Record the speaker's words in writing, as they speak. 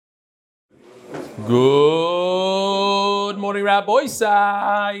Good morning, Rabbi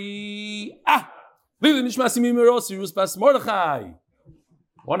Isai. Lili Nishmasi Mimerosi Ruspas Mordechai. I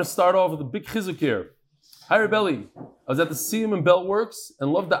want to start off with a big chizuk here. Hi, Rebelli. I was at the Siyum and Beltworks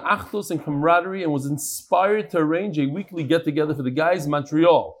and loved the achdus and camaraderie and was inspired to arrange a weekly get-together for the guys in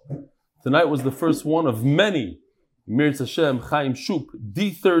Montreal. Tonight was the first one of many. Mir Hashem Chaim Shuk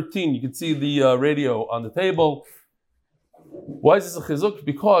D13. You can see the radio on the table. Why is this a chizuk?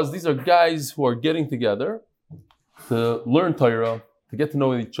 Because these are guys who are getting together to learn Torah, to get to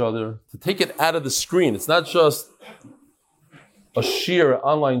know each other, to take it out of the screen. It's not just a shir, an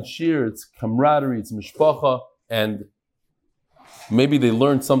online shir. It's camaraderie, it's mishpacha, and maybe they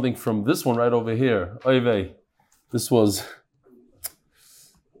learned something from this one right over here. Oy, this was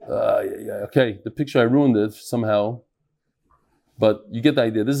okay. The picture I ruined it somehow. But you get the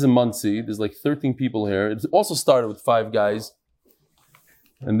idea. This is in Muncie. There's like 13 people here. It also started with 5 guys.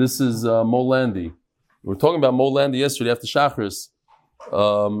 And this is Mo Landy. We were talking about Mo Landy yesterday after Shachris.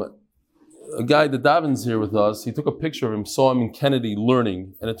 A guy that davens here with us, he took a picture of him, saw him in Kennedy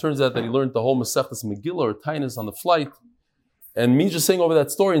learning. And it turns out that he learned the whole Masechtas Megillah or Tainus on the flight. And me just saying over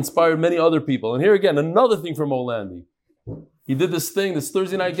that story inspired many other people. And here again, another thing from Mo Landy. He did this thing, this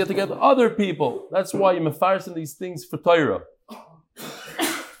Thursday night get together, other people. That's why you mefarsim these things for Torah.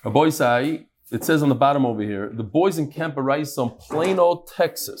 Rabbi Isai, it says on the bottom over here, the boys in Camp Araisa in Plano,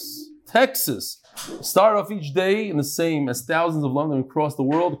 Texas, start off each day in the same as thousands of London across the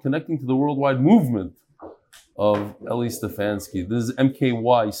world, connecting to the worldwide movement of Eli Stefansky. This is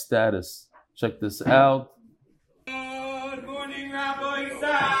MKY status. Check this out. Good morning, Rabbi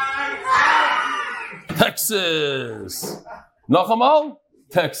Isai. Texas. Nachamal?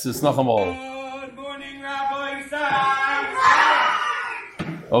 Texas, Nachamal. Good morning, Rabbi Isai.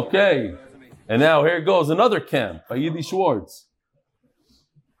 Okay, and now here goes another camp by Yidi Schwartz.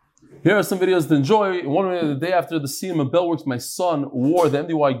 Here are some videos to enjoy. One minute, the day after the Siyum and Beltworks, my son wore the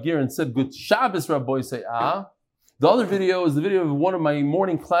MDY gear and said, "Good Shabbos, Rabbi Say." The other video is the video of one of my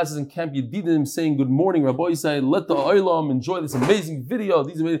morning classes in Camp Yedidim saying, "Good morning, Rabbi Say. Let the Olam enjoy this amazing video.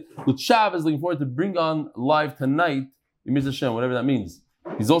 These amazing Good Shabbos. Looking forward to bring on live tonight. Yemir Hashem, whatever that means.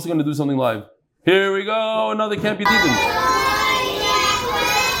 He's also going to do something live. Here we go, another Camp Yedidim."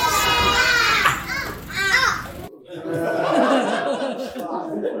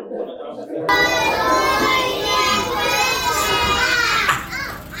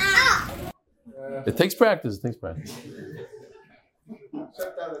 It takes practice.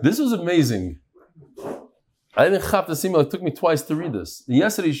 This was amazing. I didn't have to see it. It took me twice to read this. In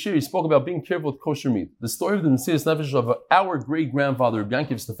yesterday's shir, he spoke about being careful with kosher meat. The story of the Mesilas Nefesh of our great-grandfather,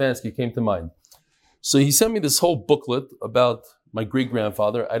 Yankiv Stefansky, came to mind. So he sent me this whole booklet about my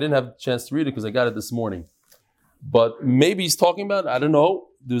great-grandfather. I didn't have a chance to read it because I got it this morning. But maybe he's talking about, I don't know.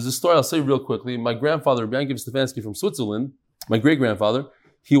 There's a story I'll say real quickly. My grandfather, Yankiv Stefansky from Switzerland, my great-grandfather,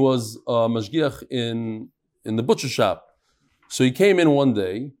 he was a mashgiach in the butcher shop. So he came in one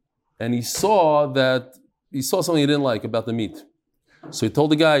day and he saw something he didn't like about the meat. So he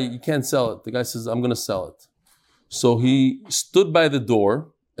told the guy, "You can't sell it." The guy says, "I'm going to sell it." So he stood by the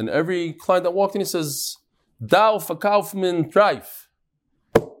door and every client that walked in, he says, "Dau verkaufmen treif."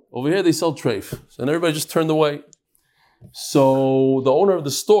 Over here they sell treif. And everybody just turned away. So the owner of the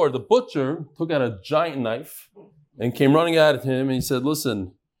store, the butcher, took out a giant knife and came running at him, and he said,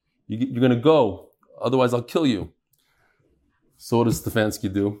 "Listen, you're going to go, otherwise I'll kill you." So what does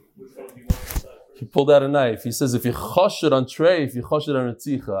Stefansky do? He pulled out a knife. He says, "If you chosh it on treif, you chosh it on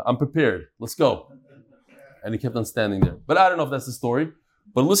retzicha. I'm prepared. Let's go." And he kept on standing there. But I don't know if that's the story.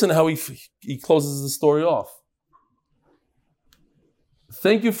 But listen how he closes the story off.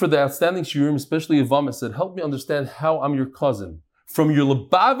 "Thank you for the outstanding shiurim, especially Yavama said, help me understand how I'm your cousin. From your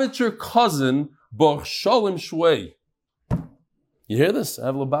Lubavitcher cousin, Baruch Shalom Shway." You hear this? I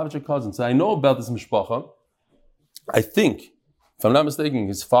have a Lubavitcher cousin. So I know about this mishpacha. I think, if I'm not mistaken,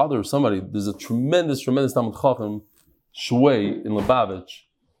 his father or somebody, there's a tremendous Talmud Chacham, Shway, in Lubavitch.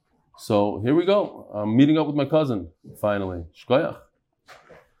 So here we go. I'm meeting up with my cousin, finally. Shkoyach.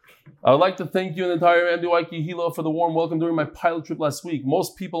 I would like to thank you and the entire MDY Kihila for the warm welcome during my pilot trip last week.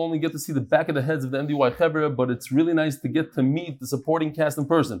 Most people only get to see the back of the heads of the MDY Chevra, but it's really nice to get to meet the supporting cast in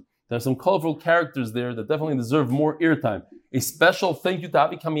person. There's some colorful characters there that definitely deserve more airtime. A special thank you to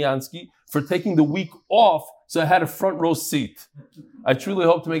Avi Kamiansky for taking the week off so I had a front row seat. I truly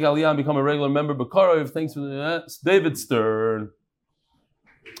hope to make Aliyah and become a regular member. Bakarov, thanks for David Stern.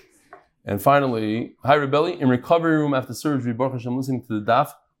 And finally, hi Rebelli, in recovery room after surgery, Baruch Hashem, listening to the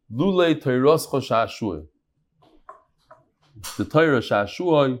daf, Lule Teiros Chosha. The Torah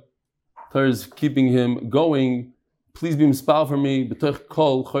Shashuai, Torah is keeping him going Please be mispal for me. B'toich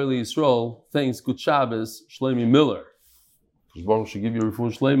kol choyli Yisrael. Thanks. Good Shabbos. Shlomi Miller. Baruch should give you a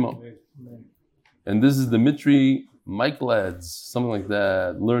refuah shleima. And this is Dimitri Michaelads, something like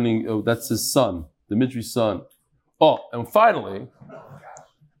that. Learning. Oh, that's his son, Dimitri's son. Oh, and finally,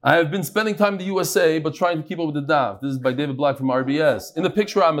 I have been spending time in the USA, but trying to keep up with the daf. This is by David Black from RBS. In the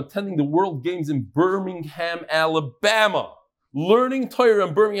picture, I'm attending the World Games in Birmingham, Alabama. Learning Torah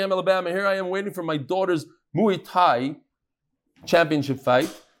in Birmingham, Alabama. Here I am waiting for my daughter's Muay Thai championship fight.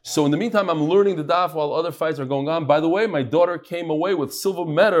 So in the meantime, I'm learning the daf while other fights are going on. By the way, my daughter came away with silver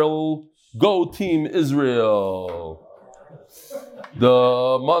medal. Go Team Israel.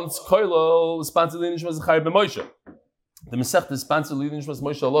 The month's koilel is sponsored by Nishmas Zechariah ben Moshe. The Masechta is sponsored by Nishmas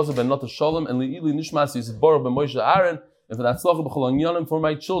Moshe Aloza ben Nata Shalom and Le'ili Nishmas Yisrael Baruch ben Moshe Aaron and for that tzlacha b'chol hanyanim for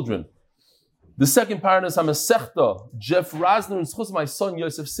my children. The second part is Masechta. Jeff Rasner and schus my son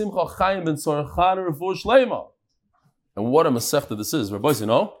Yosef Simcha Chaim ben Sorachan Refuah Shleima. And what a Masechta this is, Rabbi, you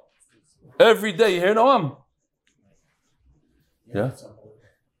know? Every day you hear Noam. Yeah?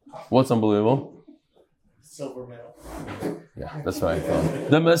 What's unbelievable? Silver medal. Yeah, that's right.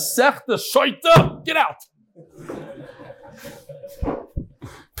 The Masechta Shaita! Get out!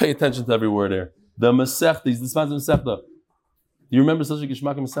 Pay attention to every word here. The Masechta, he's the sponsor of Masechta. Do you remember such a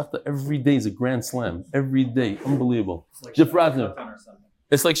Gishmak Masechta? Every day is a grand slam. Every day. Unbelievable. Like Jeff Rasner.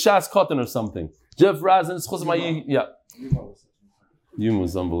 It's like Shas Cotton or something. Jeff Rasner, yeah. Yuma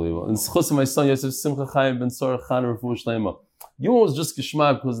was unbelievable. And Schus my son Yosef Simcha Chaim ben Sorachan Refuah Shleima. Yuma was just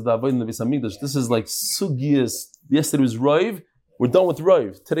Gishmak because of the Avodah in the Beis Hamikdash. This is like Sugiyas. Yesterday was Roiv. We're done with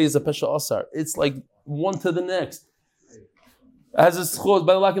Roiv. Today is a Pesha Asar. It's like one to the next. As a schus,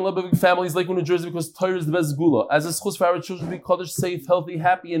 by the lack and love of families like New Jersey, because Torah is the best gula. As a schus for our children to be Kaddish, safe, healthy,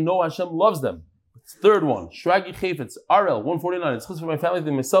 happy, and know Hashem loves them. Third one, Shragi Chayfetz, RL 149. It's schus for my family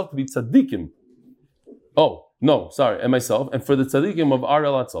and myself to be tzaddikim. Oh, no, sorry, and myself, and for the tzaddikim of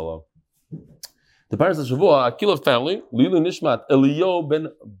RL Atzalah. The parents of Shavua, Akilov family, Lilu Nishmat, Eliyo ben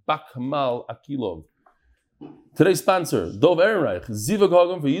Bakmal Akilov. Today's sponsor, Dov Ehrenreich, Ziva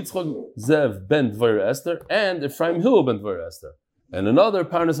Gogam for Yitzchak Zev ben Dvar Esther, and Ephraim Hill ben Dvar Esther. And another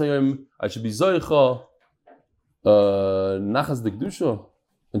Parnas Hayom, I should be Zoicha, Nachas de Kedusha,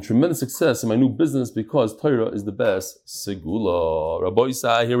 and tremendous success in my new business because Torah is the best. Segula. Rabbi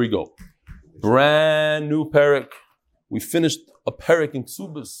Yisai, here we go. Brand new parak. We finished a parak in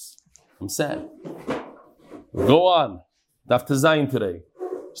Ksubas. I'm sad. Go on. Daf Tezayin today.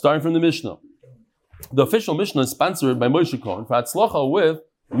 Starting from the Mishnah. The official Mishnah is sponsored by Moshe Cohen for Hatzlacha with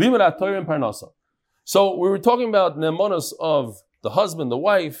Limudat Torah and Parnasa. So we were talking about Ne'emanos of the husband, the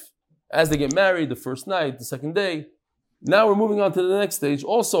wife, as they get married, the first night, the second day. Now we're moving on to the next stage.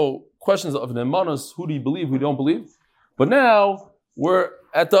 Also, questions of Ne'emanos, who do you believe, who do you don't believe. But now we're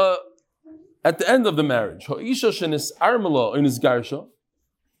at the end of the marriage. Ha'isha shenis armela in his garsha.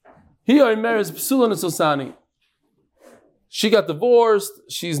 He marries Psula Nesosani. She got divorced.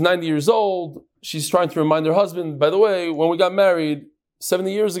 She's 90 years old. She's trying to remind her husband, by the way, when we got married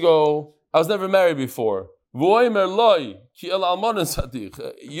 70 years ago, I was never married before. You don't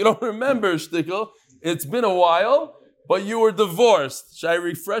remember, Shtickle. It's been a while, but you were divorced. Should I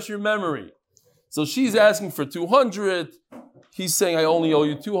refresh your memory? So she's asking for 200. He's saying, I only owe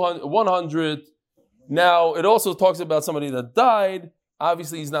you 100. Now, it also talks about somebody that died.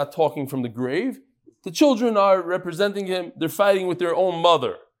 Obviously, he's not talking from the grave. The children are representing him. They're fighting with their own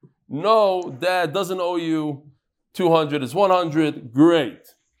mother. No, dad doesn't owe you 200, it's 100.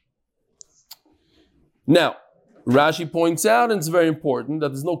 Great. Now, Rashi points out, and it's very important, that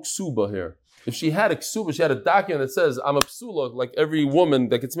there's no ksuba here. If she had a ksuba, she had a document that says, I'm a psula, like every woman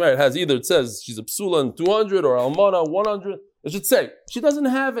that gets married has either it says she's a psula and 200 or almana 100. It should say. She doesn't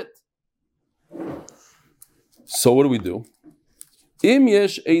have it. So what do we do? Im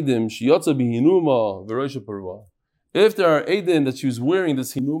yesh edim sheyotza bihinuma v'roisha parua. If there are edim that she was wearing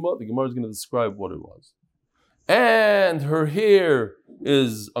this hinuma, the Gemara is going to describe what it was. And her hair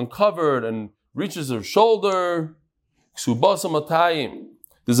is uncovered and reaches her shoulder. Ksubasa matayim.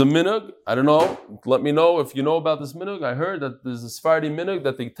 There's a minhag, I don't know, let me know if you know about this minhag. I heard that there's a Sephardi minhag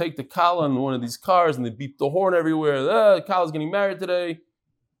that they take the kala in one of these cars and they beep the horn everywhere. The kala's getting married today.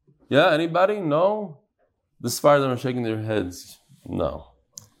 Yeah, anybody? No? The Sephardim are shaking their heads. No.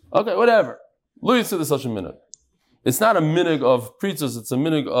 Okay, whatever. Louis said there's such a minhag. It's not a minhag of preachers, it's a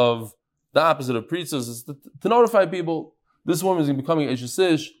minhag of the opposite of preachers. It's to notify people, this woman is becoming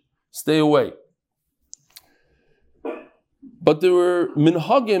Eshesish, stay away. But there were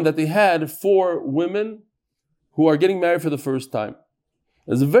minhagim that they had for women who are getting married for the first time.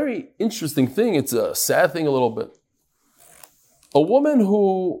 It's a very interesting thing. It's a sad thing a little bit. A woman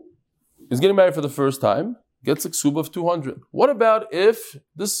who is getting married for the first time, gets a ksuba of 200. What about if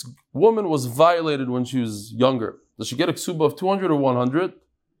this woman was violated when she was younger? Does she get a ksuba of 200 or 100?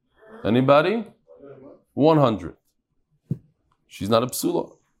 Anybody? 100. She's not a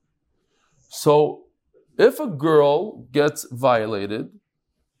psula. So if a girl gets violated,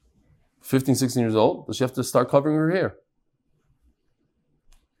 15, 16 years old, does she have to start covering her hair?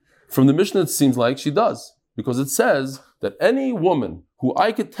 From the Mishnah, it seems like she does, because it says that any woman who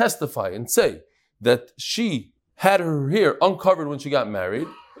I could testify and say that she had her hair uncovered when she got married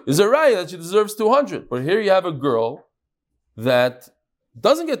is a raya that she deserves 200. But here you have a girl that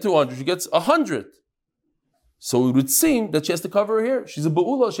doesn't get 200, she gets 100. So it would seem that she has to cover her hair. She's a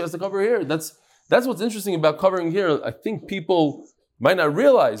ba'ula, she has to cover her hair. That's what's interesting about covering hair. I think people might not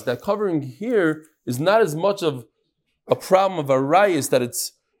realize that covering hair is not as much of a problem of a rayas that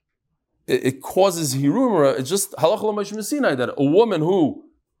it causes hirumra. It's just halacha l'moshe Messinai that a woman who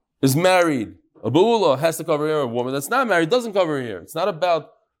is married, a ba'ula, has to cover her hair. A woman that's not married doesn't cover her hair. It's not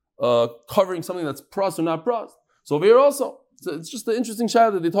about covering something that's pros or not pros. So over here also, it's just the interesting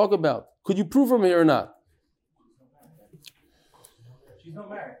shayla that they talk about. Could you prove from here or not? She's not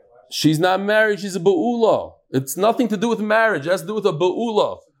married. She's not married, she's a ba'ula. It's nothing to do with marriage, it has to do with a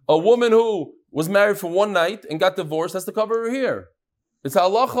ba'ula. A woman who was married for one night and got divorced has to cover her hair. It's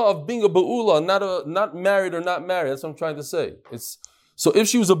halacha of being a ba'ula, not married or not married. That's what I'm trying to say. So if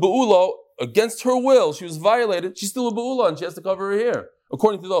she was a ba'ula, against her will, she was violated, she's still a ba'ula and she has to cover her hair,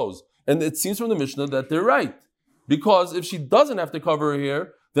 according to those. And it seems from the Mishnah that they're right. Because if she doesn't have to cover her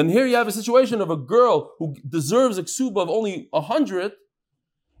hair, then here you have a situation of a girl who deserves a ksuba of only 100,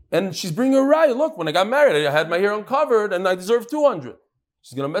 and she's bringing a raya. Look, when I got married, I had my hair uncovered, and I deserve 200.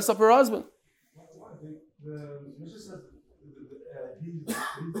 She's going to mess up her husband. The Mishnah says he's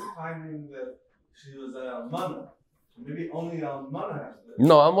finding that she was a almana. Maybe only almana has that.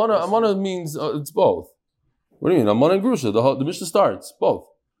 No, almana means it's both. What do you mean? Almana and grusha. The Mishnah starts both.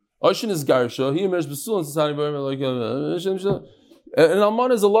 Oshin is garsha. He emerged besul and society like and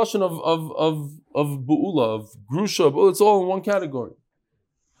almana is a lashon of bu'ula, of grusha. It's all in one category.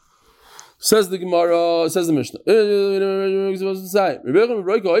 Says the Gemara, says the Mishnah.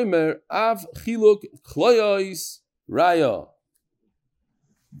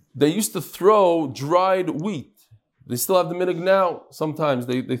 They used to throw dried wheat. They still have the minig now. Sometimes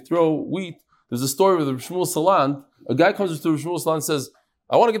they throw wheat. There's a story with Rav Shmuel Salant. A guy comes to Rav Shmuel Salant and says,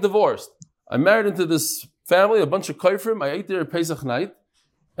 I want to get divorced. I married into this family, a bunch of kaifrim. I ate there at Pesach night.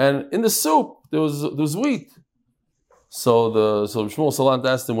 And in the soup, there was wheat. So Shmuel Salant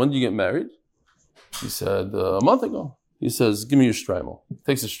asked him, when did you get married? He said, a month ago. He says, give me your shtreimel. He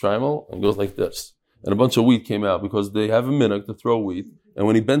takes a shtreimel and goes like this. And a bunch of wheat came out because they have a minhag to throw wheat. And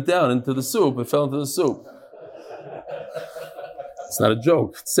when he bent down into the soup, it fell into the soup. It's not a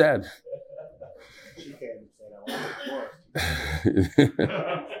joke. It's sad. She came and said, I want to divorce.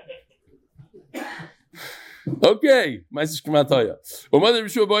 Okay.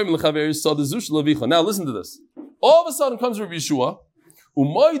 Now listen to this. All of a sudden comes Rabbi Yeshua.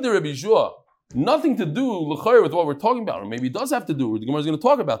 Rabbi Yeshua, nothing to do with what we're talking about, or maybe it does have to do. The Gemara is going to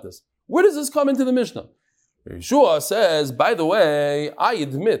talk about this. Where does this come into the Mishnah? Rabbi Yeshua says, by the way, I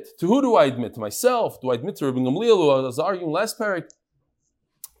admit. To who do I admit? To myself? Do I admit to Rabbi Gamliel, who I was arguing last parak?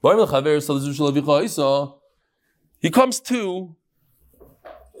 He comes to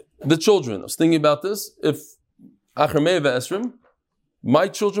the children. I was thinking about this. If Acharmei Esrim, my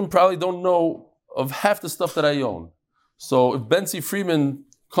children probably don't know of half the stuff that I own. So if Benzi Freeman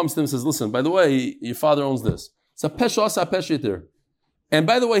comes to him and says, listen, by the way, your father owns this. It's a pesha asa pesheter. And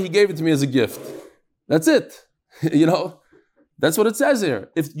by the way, he gave it to me as a gift. That's it. That's what it says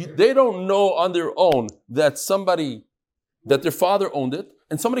here. If they don't know on their own that their father owned it,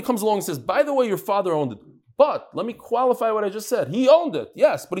 and somebody comes along and says, by the way, your father owned it. But let me qualify what I just said. He owned it,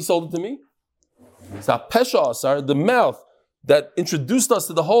 yes, but he sold it to me. It's a pesha asar, the mouth that introduced us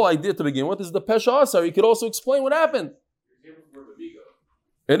to the whole idea to begin with is the pesha asar. He could also explain what happened.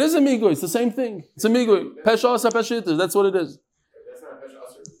 It is a migo. It's the same thing. It's a migo. Pesha asar, pesha iter. That's what it is. That's not a pesha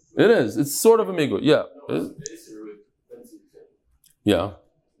asar. It is. It's sort of a migo. Yeah. Yeah.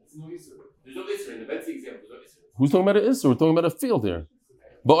 There's no isser in the Betsy example. There's no isser. Who's talking about an isser? We're talking about a field here.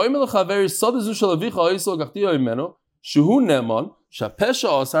 You have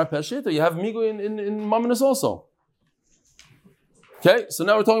migo in Mamonis also. Okay, so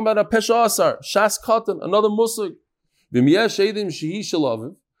now we're talking about a pesha asar, shas katan, another musig.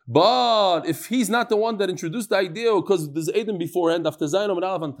 But if he's not the one that introduced the idea, because there's Edom beforehand, after Zayin and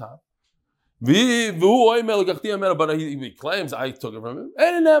Aleph on top, but he claims I took it from him.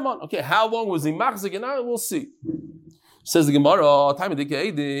 Okay, how long was he machzik? And now we'll see. Says the Gemara, time of the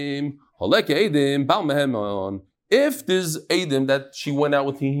Edim, Holek Eidim, Bal Mehemon. If there's Eidim that she went out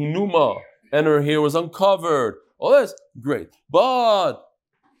with Hinuma and her hair was uncovered, all that's great. But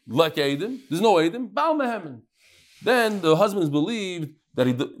like Eidim, there's no Eidim, Bal Mehemon. Then the husband is believed that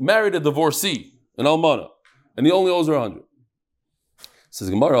he married a divorcee, an almana, and he only owes her 100. Says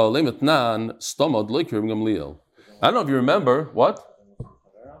Gemara, Lemetnan, Stomad, Leikrim Gamliel. I don't know if you remember, what?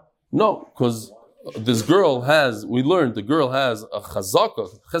 No, because this girl has, we learned the girl has a chazaka,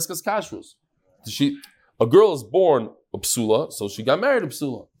 cheskas kashrus. A girl is born a psula, so she got married a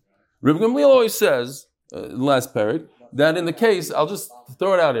psula. Reb Gamliel always says, in the last period, that in the case, I'll just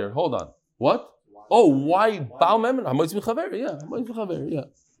throw it out here, hold on. What? Oh, why Baal Memon? Yeah.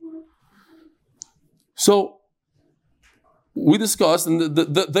 So, we discussed, and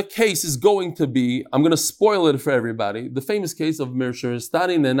the case is going to be, I'm going to spoil it for everybody, the famous case of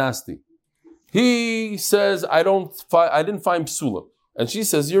Mirshiristani Nenasti. He says, I didn't find psula. And she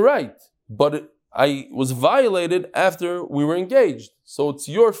says, you're right, but I was violated after we were engaged. So it's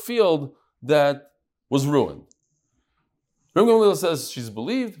your field that was ruined. Rabbi Gamliel says she's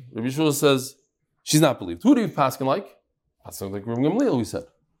believed. Rabbi Yeshua says she's not believed. Who do you paskin like? Paskin like Rabbi Gamliel, we said.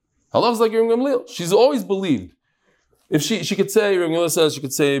 Halach's like Rabbi Gamliel. She's always believed. If she could say, Rabbi Gamliel says, she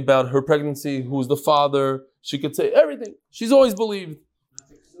could say about her pregnancy, who's the father. She could say everything. She's always believed.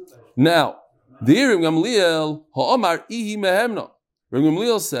 Now, the Rabbi Gamliel, ha'amar ihi mehemna. Rabbi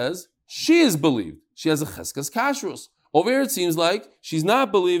Gamliel says she is believed. She has a cheskas kashrus. Over here, it seems like she's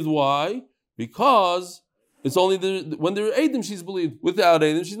not believed. Why? Because it's only when there are Eidim she's believed. Without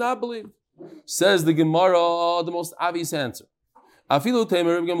Eidim, she's not believed. Says the Gemara, the most obvious answer. Afilu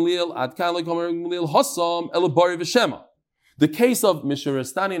Tamer Rabbi Gamliel, Ad Kan Like Rabbi Gamliel, Hassam Elabari V'Shema. The case of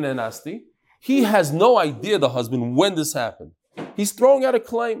Mishiristani Nenasti, he has no idea, the husband, when this happened. He's throwing out a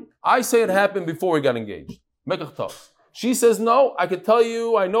claim. I say it happened before we got engaged. Mekach Tov. She says, no, I can tell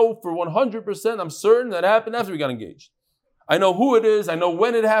you, I know for 100%, I'm certain that happened after we got engaged. I know who it is, I know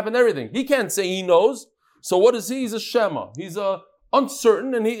when it happened, everything. He can't say he knows. So what is he? He's a Shema. He's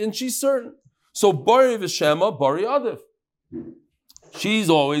uncertain and she's certain. So Bari v'Shema, Bari Adif. She's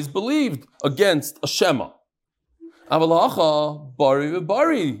always believed against a Shema. Avalacha, Bari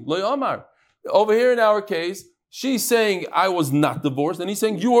v'Bari, Lo Yamar. Over here in our case, she's saying, I was not divorced. And he's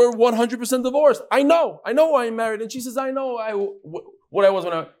saying, you were 100% divorced. I know why I'm married. And she says, I know what I was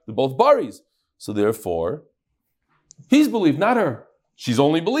when they're both Baris. So therefore, he's believed, not her. She's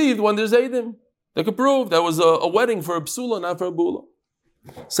only believed when there's Eidim. They could prove that was a wedding for a psula, not for a bula.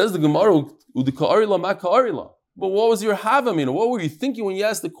 Says the Gemara, Udika'arila ma ka'arila. But what was your havamina? What were you thinking when you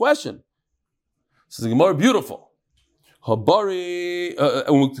asked the question? Says the Gemara, beautiful.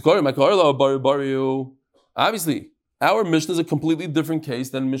 Obviously, our Mishnah is a completely different case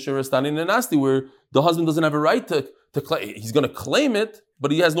than Mishiristani Nenasti, where the husband doesn't have a right to claim. He's going to claim it,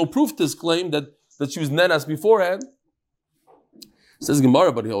 but he has no proof to his claim that she was Nenas beforehand. Says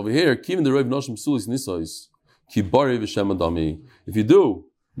Gemara, but over here, Kivin the Rav Noshim Sulis Nisois, Kibari V'Shem Adami. If you do,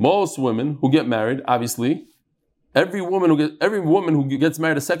 most women who get married, obviously, every woman who gets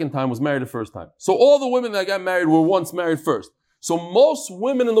married a second time was married the first time. So all the women that got married were once married first. So most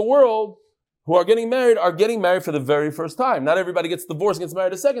women in the world who are getting married for the very first time. Not everybody gets divorced and gets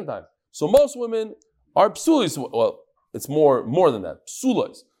married a second time. So most women are psulis. Well, it's more than that.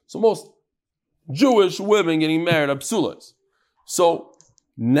 Psulas. So most Jewish women getting married are psulas. So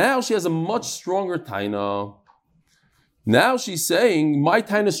now she has a much stronger taina. Now she's saying, my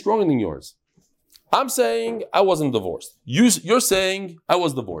taina is stronger than yours. I'm saying I wasn't divorced. You're saying I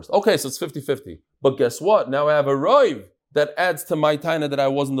was divorced. Okay, so it's 50-50. But guess what? Now I have a raiv that adds to my taina that I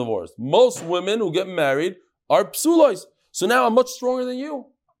wasn't divorced. Most women who get married are psulos. So now I'm much stronger than you.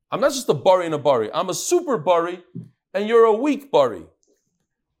 I'm not just a bari and a bari. I'm a super bari, and you're a weak bari.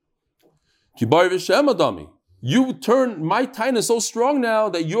 Kibari v'shem adami. You turn my taina so strong now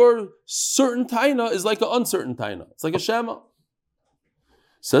that your certain taina is like an uncertain taina. It's like a shema.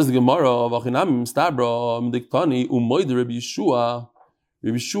 Says the Gemara, V'achinamim stabra m'diktani u'moid Rabbi Yeshua.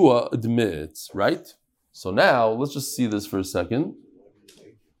 Rabbi Yeshua admits, right? So now, let's just see this for a second.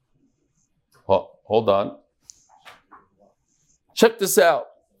 Hold on. Check this out.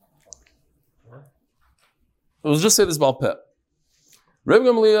 Let's just say this about Pep. Rabbi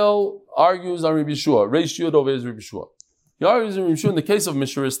Gamliel argues on Rabbi Yeshua. Reish Yud over is Rabbi Yeshua. He argues on Rabbi Yeshua in the case of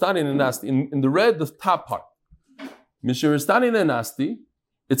Mishiristani and Nasti. In the red, the top part. Mishiristani and Nasti,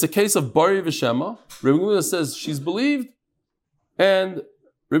 it's a case of Bari V'Shema. Rabbi Gamliel says she's believed, and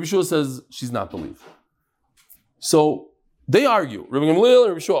Rabbi Yeshua says she's not believed. So they argue. Rabbi Gamliel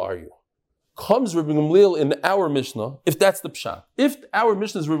and Rabbi Yeshua argue. Comes Rabbi Gamliel in our Mishnah, if that's the pshat. If our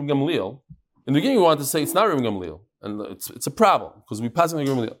Mishnah is Rabbi Gamliel, in the beginning we wanted to say it's not Rabbi Gamliel, and it's a problem because we pass on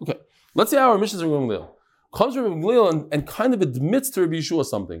Rabbi Gamliel. Okay, Let's say our Mishnah is Rabbi Gamliel. Comes Rabbi Gamliel and kind of admits to Rabbi Yeshua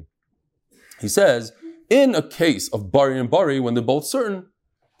something. He says, in a case of Bari and Bari, when they're both certain,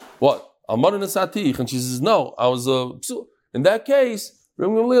 what? Amar Nasatich, and she says, no, I was in that case,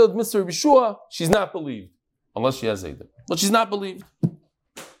 Rabbi Gamliel admits to Rabbi Yeshua, she's not believed, unless she has Eidim. But she's not believed.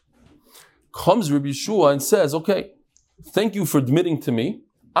 Comes Rabbi Yeshua and says, okay, thank you for admitting to me.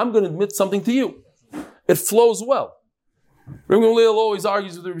 I'm going to admit something to you. It flows well. Rabbi Gamliel always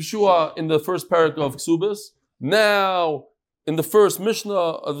argues with Rabbi Yeshua in the first parak of Ksubas. Now, in the first Mishnah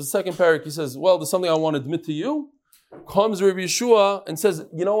of the second parak, he says, well, there's something I want to admit to you. Comes Rabbi Yeshua and says,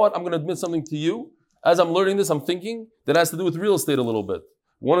 you know what, I'm going to admit something to you. As I'm learning this, I'm thinking that has to do with real estate a little bit.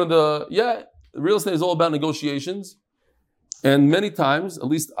 Real estate is all about negotiations. And many times, at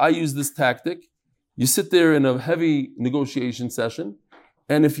least I use this tactic, you sit there in a heavy negotiation session,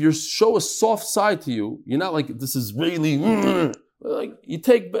 and if you show a soft side to you, you're not like, this is really, like you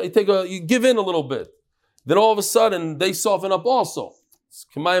give in a little bit. Then all of a sudden, they soften up also. It's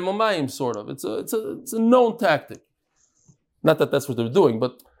kamayim amayim, sort of. It's a known tactic. Not that that's what they're doing,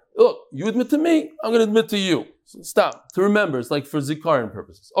 but look, you admit to me, I'm going to admit to you. So stop. To remember, it's like for zikaron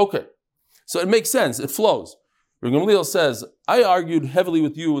purposes. Okay. So it makes sense. It flows. Rabbi Gamliel says, I argued heavily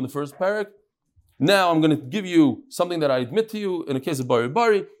with you in the first parak. Now I'm going to give you something that I admit to you. In the case of Bari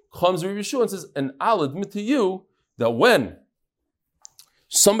Bari, comes Rabbi Yeshua and says, and I'll admit to you that when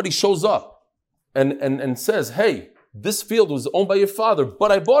somebody shows up and says, hey, this field was owned by your father,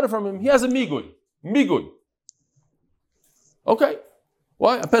 but I bought it from him, he has a migui. Migui. Okay.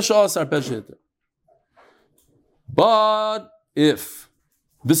 Why? But if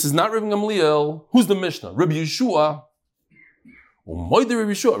this is not Rabbi Gamliel, who's the Mishnah? Rabbi Yeshua. Rabbi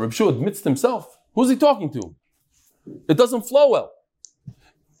Yeshua admits to himself. Who's he talking to? It doesn't flow well.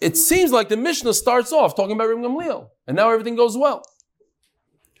 It seems like the Mishnah starts off talking about Rabbi Gamliel, and now everything goes well.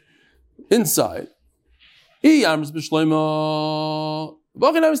 Inside, it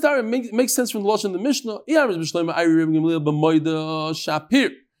makes sense from the Lashon of the Mishnah.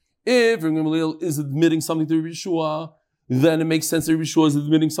 If Rabbi Gamliel is admitting something to Rabbi Yeshua, then it makes sense that Rabbi Yeshua is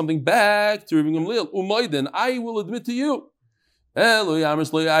admitting something back to Rabbi Gamliel. I will admit to you. But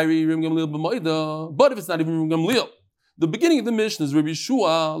if it's not even Rabbi Gamliel, the beginning of the Mishnah is Rabbi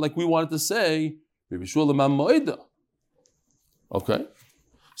Yeshua, like we wanted to say, Rabbi Yeshua l'man moida. Okay.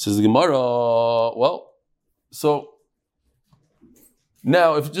 Says the Gemara, well, so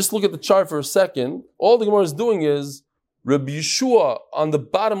now if you just look at the chart for a second, all the Gemara is doing is Rabbi Yeshua on the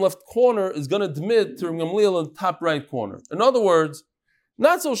bottom left corner is going to admit to Rabbi Gamliel in the top right corner. In other words,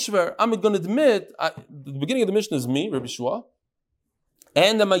 not so shver. I'm going to admit, the beginning of the Mishnah is me, Rabbi Yeshua,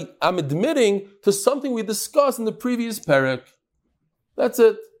 and I'm admitting to something we discussed in the previous parak. That's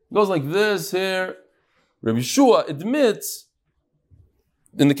it. It goes like this here. Rabbi Yeshua admits,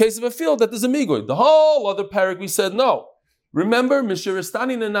 in the case of a field, that there's a migoy. The whole other parak we said no. Remember,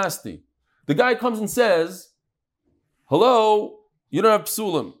 Mishiristani Nanasti. The guy comes and says, hello, you don't have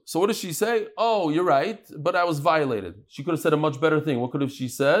psulim. So what does she say? Oh, you're right, but I was violated. She could have said a much better thing. What could have she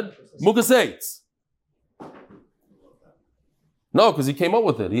said? Mukaseitz. No, because he came up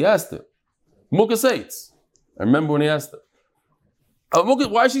with it. He asked it. Mukaseitz. I remember when he asked it.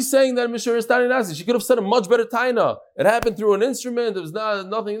 Why is she saying that Mishiristani Nanasti? She could have said a much better taina. It happened through an instrument. There was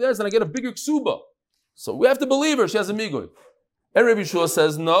nothing there, and I get a bigger ksuba. So we have to believe her. She has a migui. And Rabbi Yeshua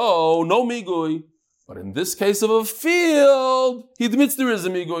says, no migui. But in this case of a field, he admits there is a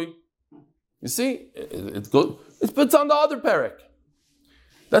migui. You see, it's put on the other parak.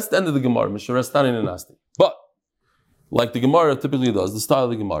 That's the end of the Gemara, Mishiristani Nanasti. But, like the Gemara typically does, the style of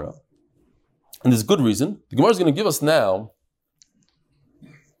the Gemara, and there's good reason, the Gemara is going to give us now,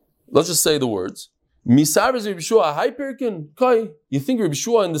 let's just say the words, Misar is Rabbi Yeshua, hi Perkin, Kai. You think Rabbi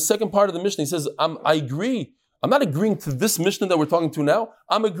Yeshua in the second part of the Mishnah, he says, I agree. I'm not agreeing to this Mishnah that we're talking to now.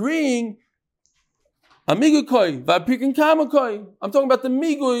 I'm agreeing, Amigu Kai, Vapirkin Kama Kai. I'm talking about the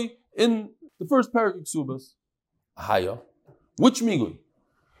Migui in the first parak of Ksubas. Haya. Which Migui?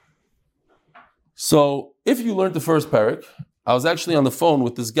 So, if you learned the first parak, I was actually on the phone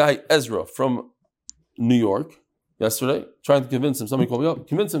with this guy, Ezra, from New York, yesterday, trying to convince him. Somebody called me up.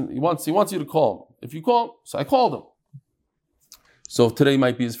 Convince him. He wants you to call him. If you call him, so I called him. So today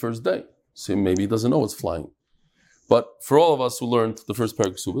might be his first day. So maybe he doesn't know what's flying. But for all of us who learned the first parak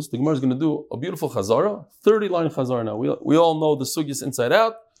of Ksubas, the Gemara is going to do a beautiful chazara, 30-line chazara now. We all know the sugyas inside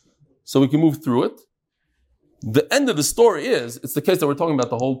out, so we can move through it. The end of the story is, it's the case that we're talking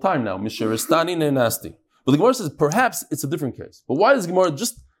about the whole time now, Mishiristani Nenasti. But the Gemara says, perhaps it's a different case. But why does the Gemara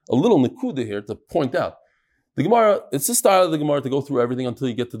just a little nekuda here to point out? The Gemara, it's the style of the Gemara to go through everything until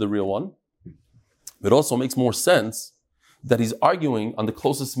you get to the real one. It also makes more sense that he's arguing on the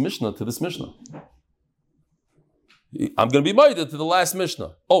closest Mishnah to this Mishnah. I'm going to be made to the last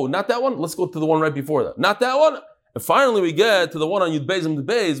Mishnah. Oh, not that one? Let's go to the one right before that. Not that one? And finally we get to the one on Yud Beis and Yud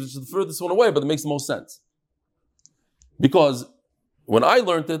Beis, which is the furthest one away, but it makes the most sense. Because when I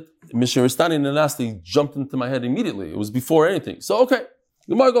learned it, Mishnah Ristani and Nasti jumped into my head immediately. It was before anything. So, okay.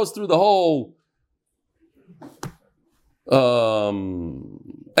 The Gemara goes through the whole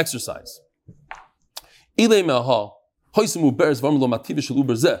exercise. The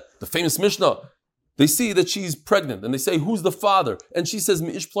famous Mishnah, they see that she's pregnant and they say, who's the father? And she says,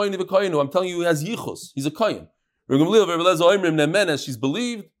 I'm telling you, he has yichus. He's a kohen. She's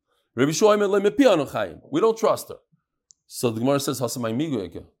believed. We don't trust her. So the Gemara says,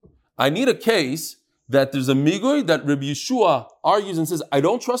 I need a case that there's a migoy that Rabbi Yeshua argues and says, I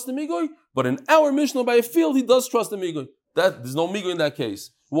don't trust the migoy, but in our Mishnah by a field, he does trust the migoy. There's no migoy in that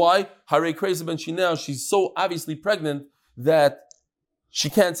case. Why? Hare Kreisa ben Shinel, she's so obviously pregnant that she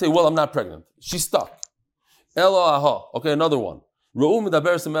can't say, well, I'm not pregnant. She's stuck. Okay, another one.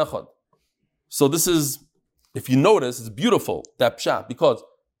 So this is, if you notice, it's beautiful, that pshat, because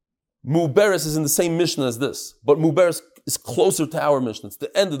Muberes is in the same Mishnah as this, but Muberes is closer to our Mishnah. It's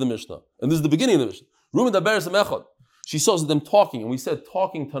the end of the Mishnah, and this is the beginning of the Mishnah. She saws them talking, and we said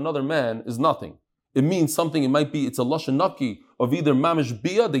talking to another man is nothing. It means something. It might be, it's a lashon naki of either mamish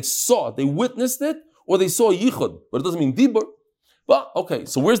bia, they saw it, they witnessed it, or they saw yichud, but it doesn't mean dibur. But okay,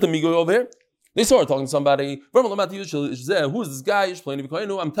 so where's the migoy over here? They saw her talking to somebody. Who is this guy?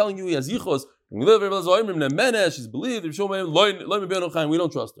 I'm telling you, he has yichus. She's believed. We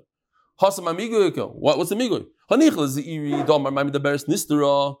don't trust her. What's the migoy?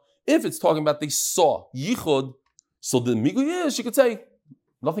 If it's talking about they saw yichud, so the migoy is, she could say,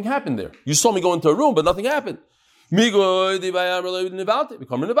 nothing happened there. You saw me go into a room, but nothing happened. The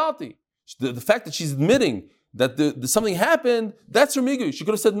fact that she's admitting that something happened, that's her migoy. She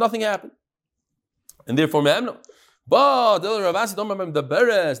could have said nothing happened. And therefore, but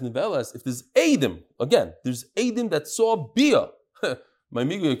if there's Eidim, again, there's Eidim that saw Bia. My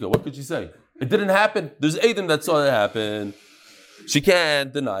migoy, what could she say? It didn't happen. There's Eidim that saw it happen. She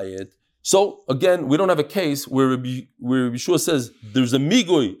can't deny it. So again, we don't have a case where Yeshua says there's a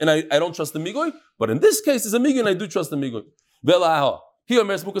migoy and I don't trust the migoy, but in this case there's a migoy and I do trust the migoy.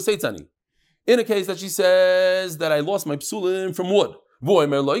 In a case that she says that I lost my psulim from wood.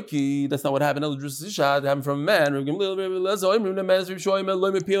 That's not what happened. It happened from a man. Yeshua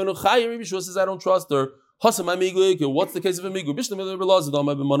says I don't trust her. What's the case of a migoy?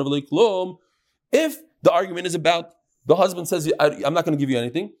 If the argument is about the husband says I'm not going to give you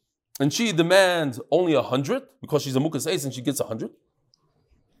anything, and she demands only 100 because she's a mukas ace and she gets 100.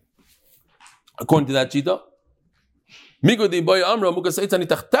 According to that chita, but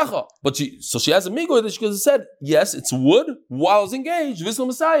she has a migoy that she could have said, yes, it's wood while I was engaged, Visla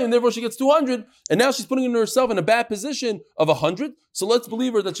Messiah, and therefore she gets 200, and now she's putting herself in a bad position of 100. So let's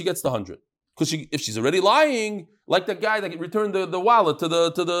believe her that she gets the 100. Because if she's already lying, like that guy that returned the wallet to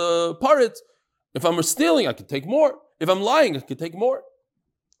the pirate, if I'm stealing, I could take more. If I'm lying, I could take more.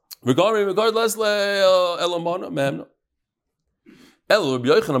 Regardless, but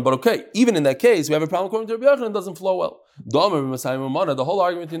okay, even in that case, we have a problem according to Rabbi Yochanan, it doesn't flow well. The whole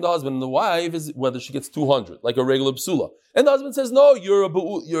argument between the husband and the wife is whether she gets 200, like a regular psula. And the husband says, no, you're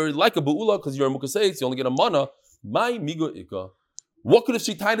like a bu'ula because you're a mukaseitz, you only get a mana. My migo ika. What could if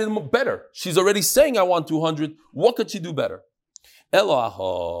she tied it better? She's already saying I want 200. What could she do better?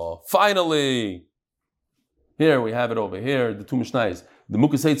 Finally, here we have it over here, the two Mishnayos. The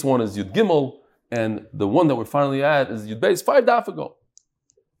Mukaseitz one is Yud Gimel, and the one that we're finally at is Yud Beis, 5 daf ago.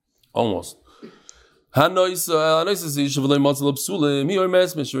 Almost. He didn't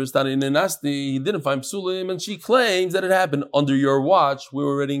find psulim, and she claims that it happened under your watch. We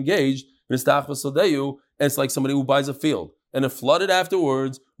were already engaged. And it's like somebody who buys a field. And it flooded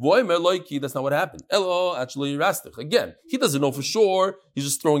afterwards. That's not what happened. Actually, Rastic. Again, he doesn't know for sure. He's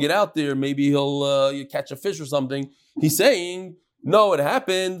just throwing it out there. Maybe he'll catch a fish or something. He's saying, no, it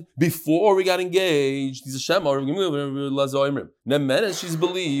happened before we got engaged. He's a Shema. She's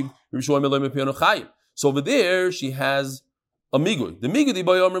believed. So over there, she has a migoy. The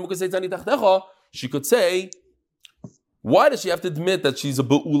migoy, she could say, why does she have to admit that she's a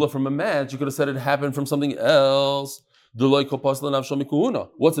be'ula from a man? She could have said it happened from something else. What's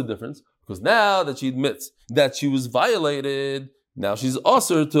the difference? Because now that she admits that she was violated, now she's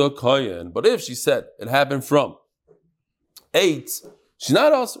usher to a kohen. But if she said it happened from 8, she's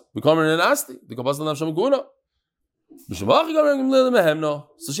not usher. Becoming an asti. So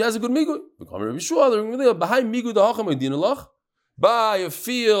she has a good migoy. By a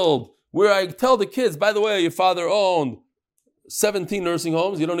field where I tell the kids, by the way, your father owned 17 nursing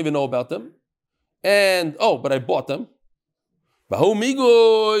homes. You don't even know about them. And, but I bought them. But over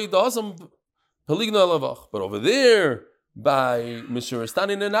there, by Mishra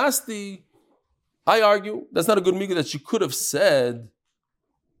Stani Nenasti, I argue that's not a good migu that she could have said,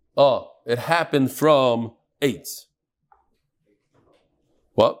 it happened from AIDS.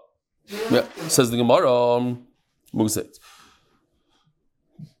 What? Yeah, says the Gemara,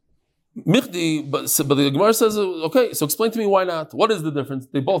 Michdi, but the Gemara says, okay, so explain to me why not. What is the difference?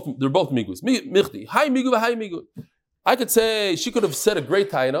 They're both migus. Michdi, hi migu, hi migu. I could say she could have said a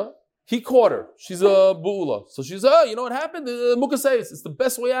great taina. He caught her. She's a bu'ula. So she's, you know what happened? Muka says it's the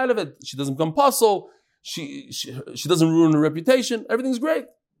best way out of it. She doesn't become puzzle. She doesn't ruin her reputation. Everything's great.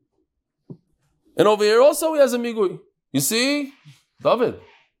 And over here also he has a migui. You see, David,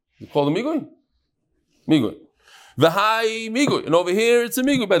 you call him migui? Migui. V'hai migui. And over here it's a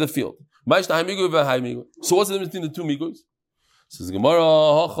migui by the field. Ma'ishta migui v'hai migui. So what's the difference between the two miguis? Says the Gemara,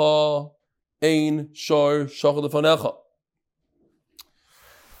 hacha ein shor shachar lefanecha.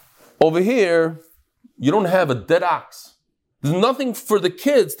 Over here, you don't have a dead ox. There's nothing for the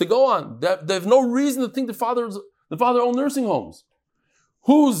kids to go on. They have no reason to think the father owned nursing homes.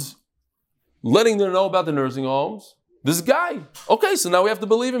 Who's letting them know about the nursing homes? This guy. Okay, so now we have to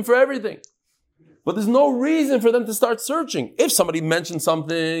believe him for everything. But there's no reason for them to start searching. If somebody mentions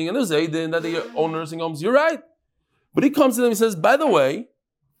something and there's Aiden that they own nursing homes, you're right. But he comes to them and says, by the way,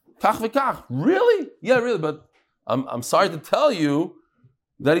 kach v'kach. Really? Yeah, really, but I'm sorry to tell you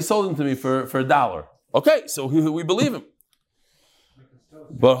that he sold them to me for $1. Okay, so we believe him.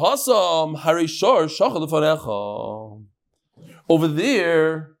 But Hasam Harishar Shachal Farecha. Over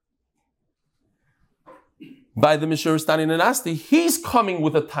there, by the Mishra Stani Nenasti, he's coming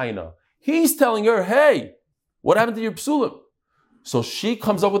with a taina. He's telling her, hey, what happened to your psulim? So she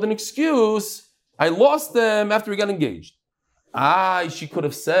comes up with an excuse. I lost them after we got engaged. She could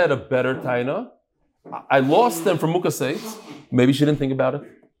have said a better taina. I lost them from Mukaseit. Maybe she didn't think about it.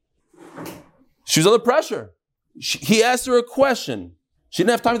 She was under pressure. He asked her a question. She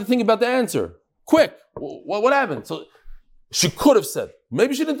didn't have time to think about the answer. Quick, what happened? So she could have said.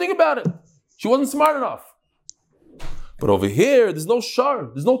 Maybe she didn't think about it. She wasn't smart enough. But over here, there's no shar,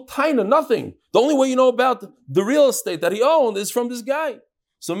 there's no taina, nothing. The only way you know about the real estate that he owned is from this guy.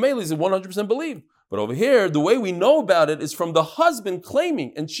 So Mele is 100% believed. But over here, the way we know about it is from the husband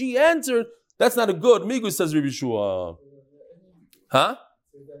claiming. And she answered, that's not a good migu, says Rabbi Shua. Huh?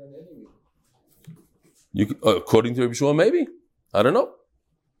 According to Rabbi Shua, maybe. I don't know.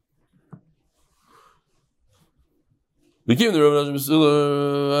 Ask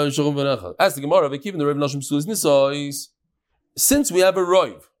the Gemara, since we have a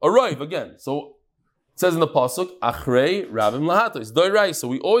roiv again, so it says in the pasuk, achrei rabim lahatos, doirai. So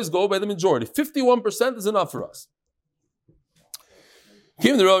we always go by the majority. 51% is enough for us.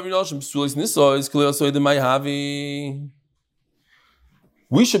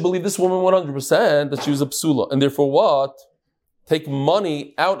 We should believe this woman 100% that she was a psula, and therefore what? Take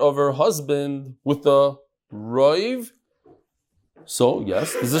money out of her husband with the roiv. So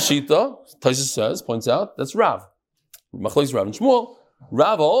yes, this is a shita. Taisus points out, that's Rav. Machlokes Rav and Shmuel.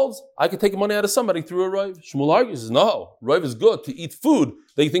 Rav holds, I could take money out of somebody through a roiv. Shmuel argues, no, roiv is good to eat food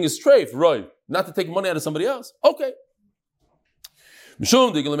that you think is treif, roiv, not to take money out of somebody else. Okay.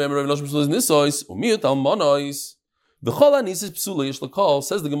 Says the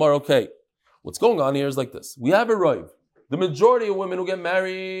Gemara, okay, what's going on here is like this. We have a roiv. The majority of women who get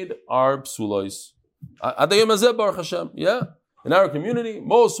married are psulois. Yeah. In our community,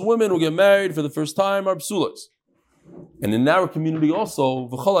 most women who get married for the first time are psulas. And in our community also,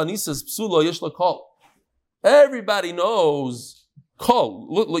 everybody knows kol.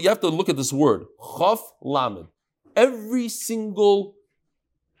 Look, you have to look at this word. Chaf lamed. Every single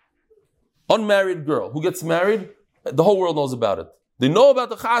unmarried girl who gets married, the whole world knows about it. They know about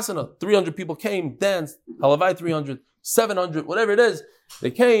the chasana. 300 people came, danced, halavai 300, 700, whatever it is.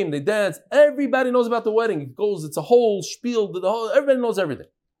 They came, they danced. Everybody knows about the wedding. It goes, it's a whole spiel. Everybody knows everything.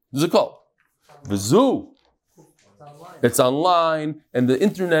 There's a call. The zoo. It's online, and the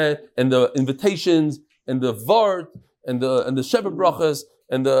internet, and the invitations, and the vart, and the sheva brachas,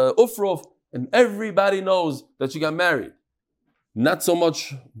 and the ufrov, and everybody knows that you got married. Not so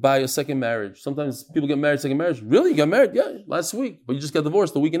much by a second marriage. Sometimes people get married second marriage. Really? You got married? Yeah, last week. But you just got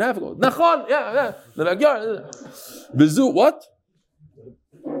divorced a week and a half ago. Nachon, yeah. The backyard. The zoo, what?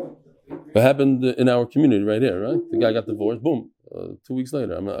 What happened in our community right here, right? The guy got divorced, boom. 2 weeks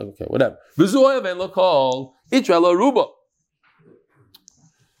later, I'm like, okay, whatever.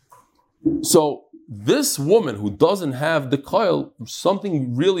 So this woman who doesn't have the coil,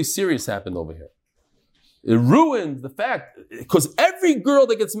 something really serious happened over here. It ruined the fact, because every girl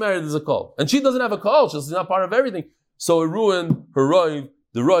that gets married is a kol. And she doesn't have a kol, she's not part of everything. So it ruined her roiv,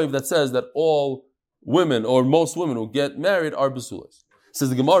 the roiv that says that all women, or most women who get married are besulas. Says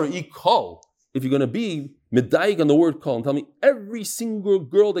the Gemara, kol, if you're going to be medayik on the word kol, and tell me every single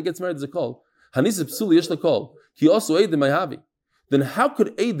girl that gets married is a kol, hanis besuli yesh kol, he also edim havi. Then how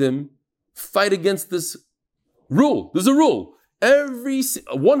could Edim fight against this rule? There's a rule. Every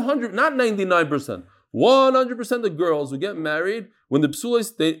 100, not 99%, 100% of girls who get married, when the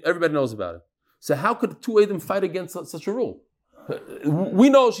psulas, everybody knows about it. So how could two Edim fight against such a rule? We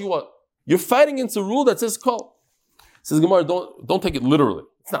know she what? You're fighting against a rule that says kol. Says Gemara, don't take it literally.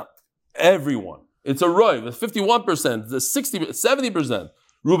 It's not everyone. It's a roiv. It's 51%, the 60%, 70%.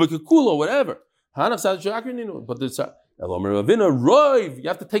 Rubik Kulo, whatever. But there's roiv. You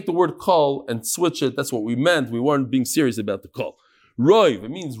have to take the word kol and switch it. That's what we meant. We weren't being serious about the kol. Roiv,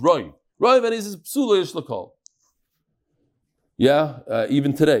 it means roiv. Roiv, and is psula ish l'kol. Yeah,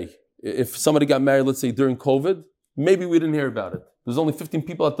 even today, if somebody got married, let's say during COVID, maybe we didn't hear about it. There's only 15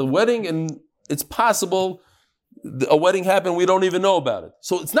 people at the wedding, and it's possible a wedding happened, we don't even know about it.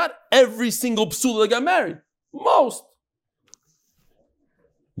 So it's not every single psula that got married. Most.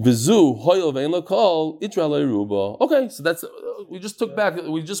 Vizu hoyel vein l'kol itra le'ruba. Okay, so that's we just took back.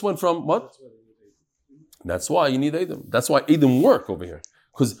 We just went from what? That's why you need Edom. That's why Edom work over here,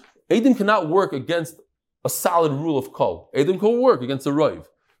 because Edom cannot work against a solid rule of kol. Edom can work against a roiv.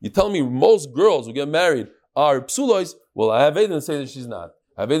 You tell me most girls who get married are psulois. Well, I have Edom to say that she's not.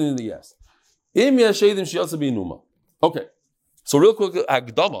 I have Edom to yes. Im yesh Edom she also be numa. Okay, so real quick,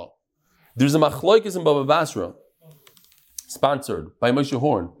 Agdama. There's a machlokes in Baba Basra, sponsored by Moshe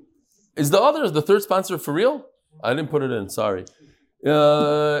Horn. Is the third sponsor for real? I didn't put it in, sorry.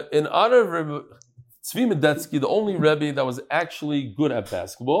 In honor of Rebbe Tzvi Medetsky, the only Rebbe that was actually good at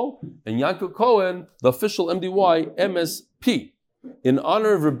basketball, and Yankov Cohen, the official MDY MSP, in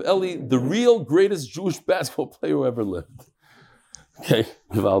honor of Rebbe Eli, the real greatest Jewish basketball player who ever lived. Okay,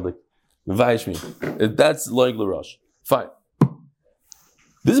 Givaldik. Vayishmi. That's Loig L'Rosh. Fine.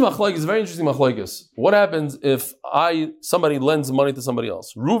 This machlokes is very interesting machlokes. What happens if somebody lends money to somebody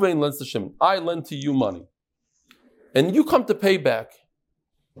else? Ruvain lends to Shimon. I lend to you money. And you come to pay back.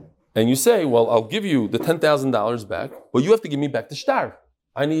 And you say, well, I'll give you the $10,000 back, but you have to give me back the shtar.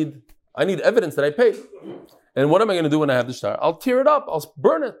 I need evidence that I paid. And what am I going to do when I have the shtar? I'll tear it up. I'll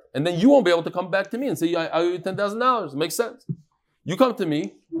burn it. And then you won't be able to come back to me and say, I owe you $10,000. It makes sense. You come to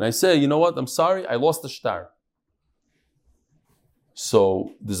me and I say, you know what? I'm sorry. I lost the shtar.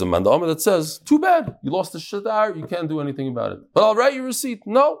 So there's a mandama that says, too bad, you lost the shtar, you can't do anything about it. But I'll write you a receipt.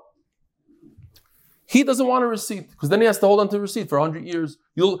 No. He doesn't want a receipt, because then he has to hold on to a receipt for 100 years.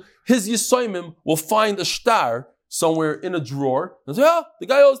 His yisoimim will find a shtar somewhere in a drawer, and say, the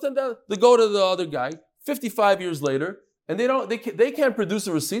guy owes $10,000. They go to the other guy, 55 years later, and they can't produce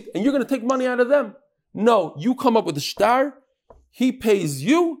a receipt, and you're going to take money out of them. No, you come up with a shtar, he pays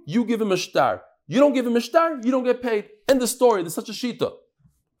you, you give him a shtar. You don't give him a shtar, you don't get paid. End the story. There's such a shita.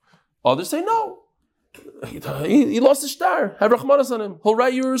 Others say no. He lost his shtar. Have rachmanas on him. He'll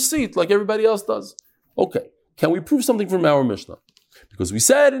write you a receipt like everybody else does. Okay. Can we prove something from our Mishnah? Because we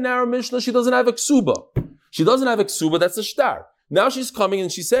said in our Mishnah she doesn't have a ksuba. She doesn't have a ksuba, that's a shtar. Now she's coming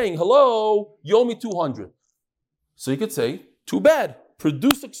and she's saying, hello, you owe me 200. So you could say, too bad.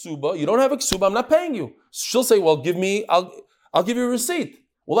 Produce a ksuba. You don't have a ksuba, I'm not paying you. She'll say, well, I'll give you a receipt.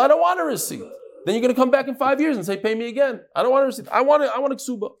 Well, I don't want a receipt. Then you're going to come back in 5 years and say, pay me again. I don't want a receipt. I want a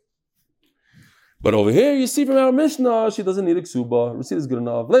ksuba. But over here, you see from our Mishnah, she doesn't need a ksuba. Receipt is good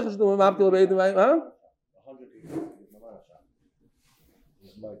enough. Huh?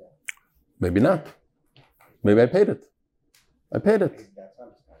 Maybe not. Maybe I paid it. Paid it.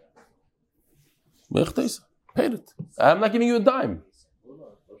 I'm not giving you a dime.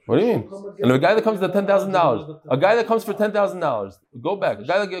 What do you mean? And a guy that comes to $10,000, a guy that comes for $10,000, go back. A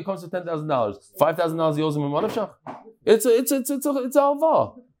guy that comes for $10,000, $5,000 he owes him a manavshach. It's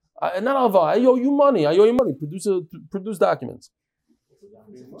alva. Not alva. I owe you money. Produce documents.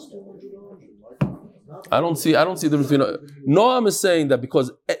 I don't see the difference between. Noam is saying that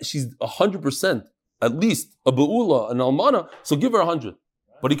because she's 100%, at least a beula, an almana, so give her 100.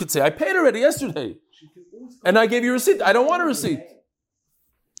 But he could say, I paid already yesterday, and I gave you a receipt. I don't want a receipt.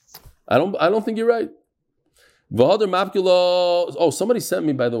 I don't think you're right. Oh, somebody sent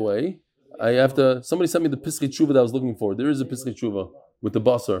me, by the way. Somebody sent me the Pischei Tshuva that I was looking for. There is a Pischei Tshuva with the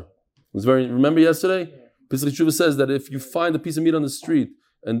basar. Remember yesterday? Pischei Tshuva says that if you find a piece of meat on the street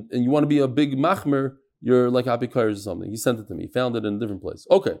and you want to be a big machmer, you're like apikars or something. He sent it to me. He found it in a different place.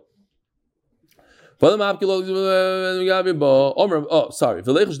 Okay. Oh, sorry.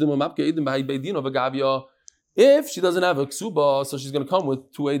 If she doesn't have a ksuba, so she's going to come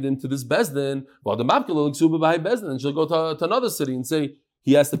with 2 eidim to this bezdin, and she'll go to another city and say,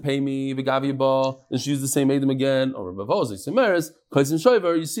 he has to pay me, and she used the same eidim again, or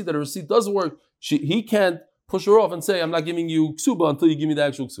you see that her receipt does work. He can't push her off and say, I'm not giving you ksuba until you give me the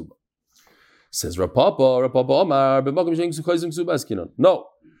actual ksuba. Says Rapapa Omar, no,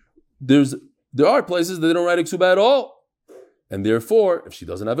 there are places that they don't write a ksuba at all. And therefore, if she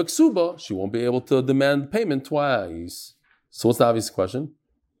doesn't have a ksuba, she won't be able to demand payment twice. So what's the obvious question?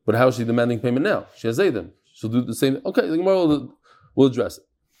 But how is she demanding payment now? She has eidim. She'll do the same. Okay, the Gemara will address it.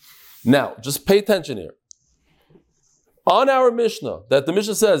 Now, just pay attention here. On our Mishnah, that the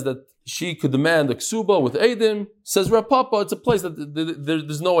Mishnah says that she could demand a ksuba with eidim, says Rapapa, it's a place that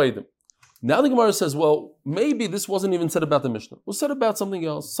there's no eidim. Now the Gemara says, well, maybe this wasn't even said about the Mishnah. It was said about something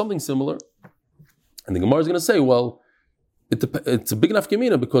else, something similar. And the Gemara is going to say, well, it's a big enough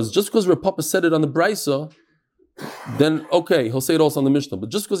gemina because just because Rav Papa said it on the Brisa, then okay, he'll say it also on the Mishnah. But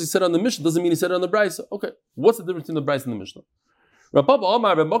just because he said it on the Mishnah doesn't mean he said it on the Brisa. Okay, what's the difference between the Brisa and the Mishnah? Rav Papa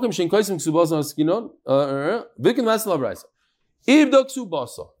Omar b'mokim shein koisim ksubasa askinon v'kin masla Brisa. Ivda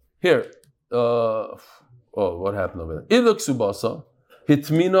ksubasa. Here, what happened over there? Ivda ksubasa,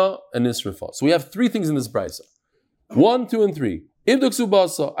 hitmina and nisrifa. So we have 3 things in this Brisa. 1, 2, and 3. Ivda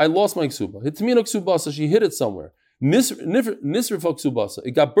ksubasa, I lost my ksuba. Hitmina ksubasa, she hid it somewhere. Nisrifa ksubasa,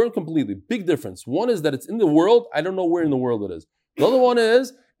 it got burned completely. Big difference. One is that it's in the world, I don't know where in the world it is. The other one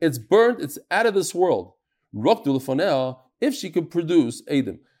is, it's burnt, it's out of this world. Rakdu lefanea, if she could produce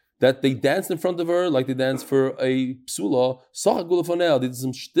eidim, that they danced in front of her like they danced for a psula, sachagu lefanea, they did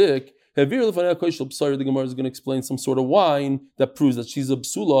some shtick, hevir lefanea koishel psari, the Gemara is going to explain some sort of wine that proves that she's a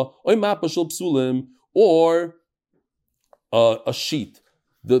psula, oy mapashel psulim, or a sheet.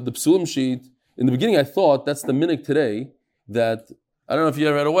 The psulim sheet. In the beginning, I thought that's the minhag today, that, I don't know if you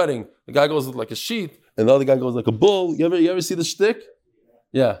ever had a wedding, the guy goes like a sheet, and the other guy goes like a bull. You ever see the shtick?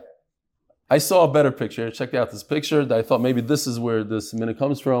 Yeah. I saw a better picture. Check out this picture. I thought maybe this is where this minhag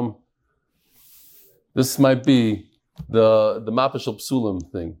comes from. This might be the Mapashal Psulim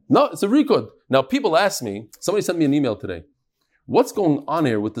thing. No, it's a rikud. Now, people ask me, somebody sent me an email today, what's going on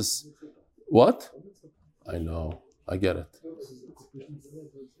here with this? What? I know. I get it.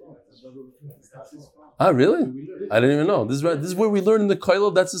 Ah, really? I didn't even know. This is where we learn in the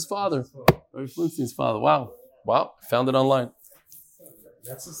Koilel. That's his father. Rabbi Flinstein's father. Wow. Found it online.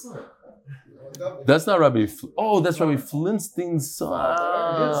 That's his son. That's not Rabbi. That's Rabbi Flinstein's son.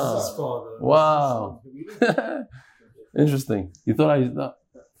 That's his father. Wow. Interesting. You thought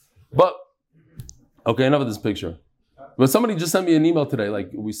but okay. Enough of this picture. But somebody just sent me an email today.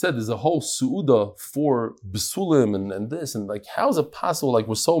 Like we said, there's a whole suuda for besulim and this, and like how is it possible? Like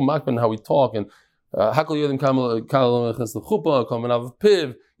we're so makban how we talk, and hakol yodim kalam chuppah coming out of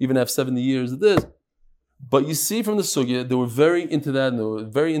piv, even have 70 years of this. But you see from the sugya, they were very into that, and they were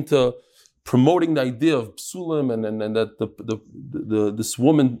very into promoting the idea of psulim, and that this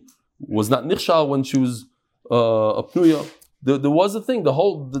woman was not nichshal when she was a pnuya. There was a thing. This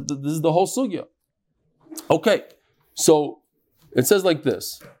is the whole sugya. Okay. So it says like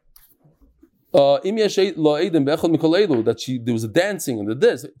this: that there was a dancing and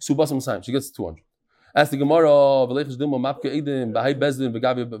this. She gets 200. As the Gemara, this is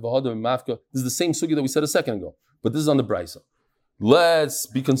the same sugi that we said a second ago, but this is on the Brisa. Let's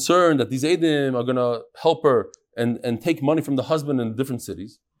be concerned that these edim are going to help her and take money from the husband in different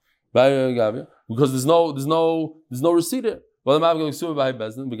cities, because there's no receipt here. From here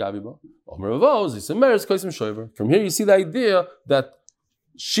you see the idea that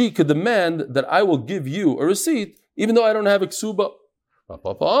she could demand that I will give you a receipt even though I don't have a ksuba.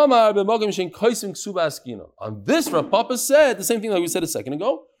 On this, Rav Papa said the same thing like we said a second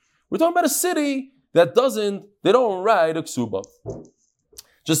ago. We're talking about a city that they don't write a ksuba.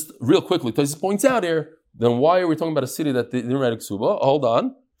 Just real quickly, Tosis points out here, then why are we talking about a city that they didn't write a ksuba? Hold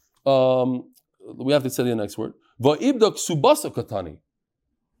on. We have to say the next word. It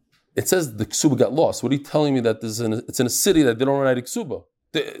says the ksuba got lost. What are you telling me that it's in a city that they don't write a ksuba?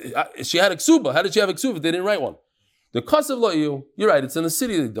 She had a ksuba. How did she have a ksuba if they didn't write one? The Kasav Lo'yu, you're right, it's in a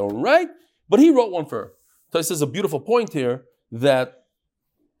city they don't write, but he wrote one for her. So he says a beautiful point here so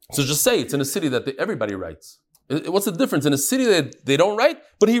just say it's in a city that everybody writes. What's the difference? In a city that they don't write,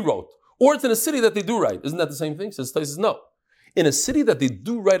 but he wrote. Or it's in a city that they do write. Isn't that the same thing? Says no. In a city that they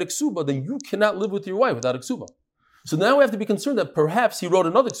do write a ksuba, then you cannot live with your wife without a ksuba. So now we have to be concerned that perhaps he wrote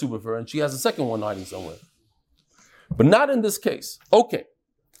another ksuba for her and she has a second one hiding somewhere. But not in this case. Okay.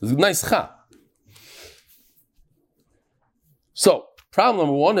 This is nice cha. So, problem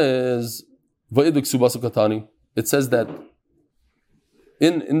number 1 is it says that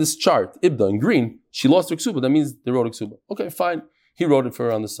in this chart, Ibda in green, she lost her ksuba. That means they wrote a ksuba. Okay, fine. He wrote it for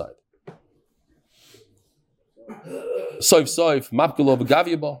her on the side. Soif, mapkelo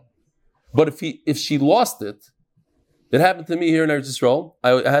v'gavyaba. But if she lost it, it happened to me here in Eretz Yisrael.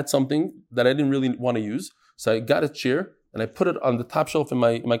 I had something that I didn't really want to use, so I got a chair and I put it on the top shelf in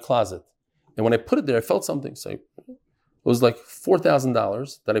my closet. And when I put it there, I felt something. So it was like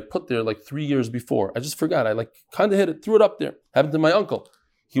 $4,000 that I put there like 3 years before. I just forgot. I like kind of hit it, threw it up there. Happened to my uncle.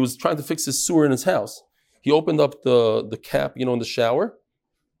 He was trying to fix his sewer in his house. He opened up the cap, in the shower,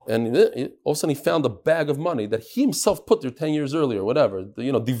 and all of a sudden he found a bag of money that he himself put there 10 years earlier, whatever,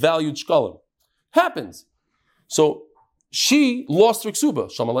 devalued shkalim. Happens. So she lost her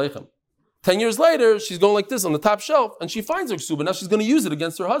ksuba, Shalom Aleichem. 10 years later, she's going like this on the top shelf, and she finds her ksuba. Now she's going to use it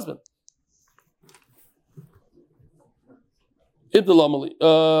against her husband. Where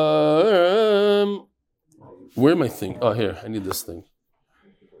am I thinking? Oh, here. I need this thing.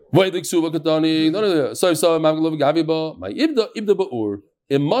 It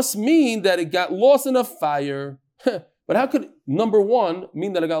must mean that it got lost in a fire. But how could number 1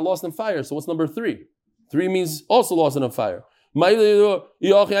 mean that it got lost in fire? So what's number 3? 3 means also lost in a fire. But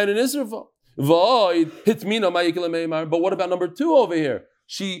what about number 2 over here?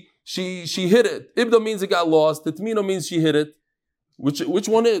 She hit it. Ibda means it got lost. Hitmina means she hit it. Which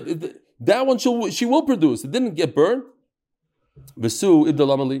one is it? That one she will produce. It didn't get burned. Vesu ibda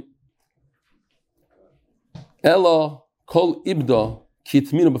lamali. Ella kol ibda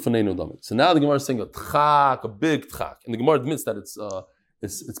kitmina b'faneinu damik. So now the Gemara is saying a big tchak, and the Gemara admits that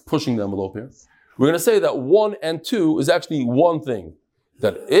it's pushing the envelope here. We're going to say that 1 and 2 is actually one thing.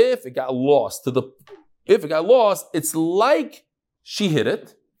 That if it got lost, it's like she hit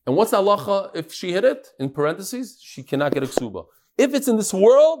it. And what's the halacha if she hit it? In parentheses, she cannot get a ksuba. If it's in this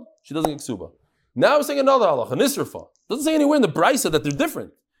world, she doesn't get ksuba. Now we're saying another halacha, nisrafa. Doesn't say anywhere in the brisa that they're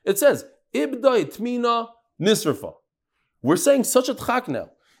different. It says ibda itmina nisrafa. We're saying such a tchak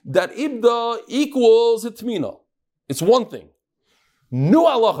now that ibda equals itmina. It's one thing. Nu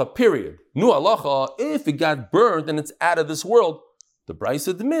halacha, period. Nu halacha, if it got burned and it's out of this world, the brisa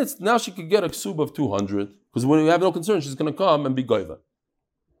admits now she could get a ksuba of 200 because when we have no concern, she's going to come and be goiva.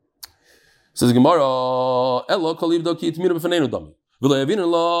 Says Gemara, Ella kalibda ki itmina b'faneinu dami.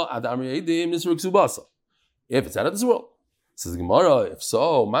 If it's out of this world. Says Gemara, if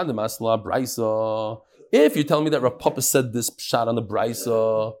so, man the masla brisa. If you're telling me that Rav Papa said this pshat on the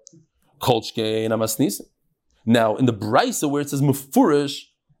brisa, kolchke and amasnisin. Now in the brisa where it says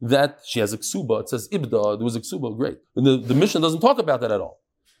mufurish that she has a ksuba, it says ibda, there was a ksuba, great. And the Mishnah doesn't talk about that at all.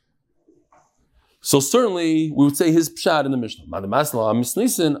 So certainly we would say his pshat in the Mishnah. But not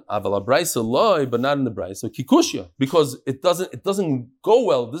in the brisa. Kikushya, because it doesn't go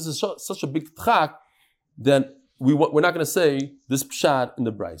well. This is such a big tchak that we're not going to say this pshat in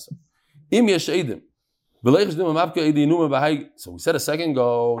the brisa. So we said a second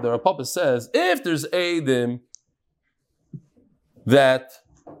ago, the Rav Papa says, if there's edim that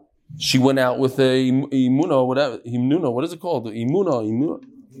she went out with a imuna, whatever, himnuna, what is it called? Imuna.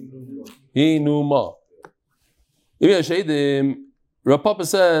 Inuma. Rav Papa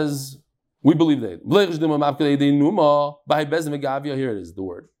says, we believe that. Here it is, the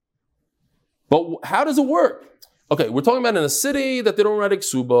word. But how does it work? Okay, we're talking about in a city that they don't write a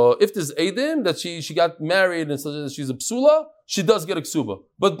ksuba. If there's Eidim, that she got married and she's a psula, she does get a ksuba.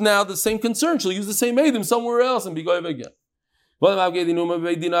 But now the same concern, she'll use the same Eidim somewhere else and be goyim again. Of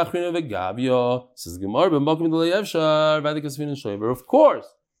course,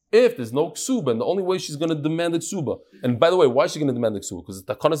 if there's no ksuba, and the only way she's going to demand a ksuba, and by the way, why is she going to demand a ksuba? Because it's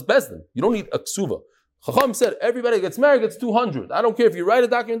takanas bezdin. You don't need a ksuba. Chacham said, everybody gets married gets 200. I don't care if you write a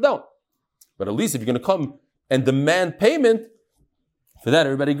document down. But at least if you're going to come and demand payment, for that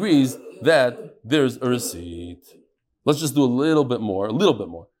everybody agrees that there's a receipt. Let's just do a little bit more. My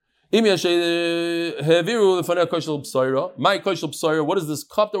koshel p'sayra, what is this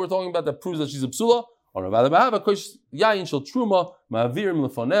cup that we're talking about that proves that she's a psula?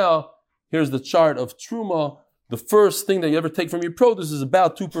 Here's the chart of truma. The first thing that you ever take from your produce is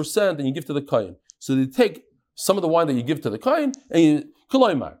about 2% and you give to the kohen. So they take some of the wine that you give to the kohen and you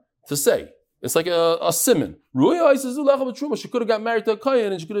koloimar, to say. It's like a simon. She could have got married to a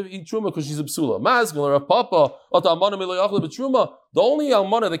kohen and she could have eaten truma because she's a psula. The only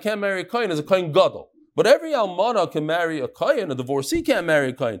almana that can't marry a kohen is a kohen gadol. But every almana can marry a kohen. A divorcee can't marry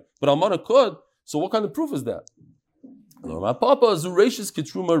a kohen, but almana could. So what kind of proof is that?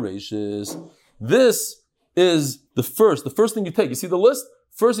 This is the first thing you take. You see the list?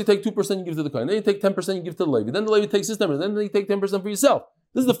 First you take 2% you give to the kohen. Then you take 10% you give to the Levi. Then the Levi takes his 10%. Then you take 10% for yourself.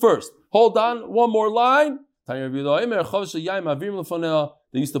 This is the first. Hold on, one more line. They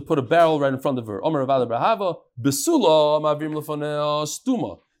used to put a barrel right in front of her.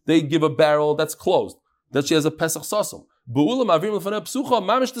 They give a barrel that's closed, that she has a Pesach Sasam.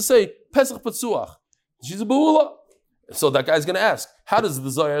 Mamish to say Pesach Petzuach. She's a Be'ula. So that guy's going to ask, how does the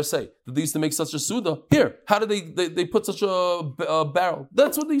Zohar say that they used to make such a Suda? Here, how do they put such a barrel?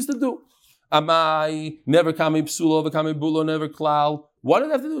 That's what they used to do. Amai, never kami psula, kami bulo, never klal. Why did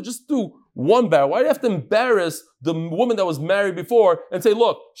they have to do? Just do one barrel. Why do you have to embarrass the woman that was married before and say,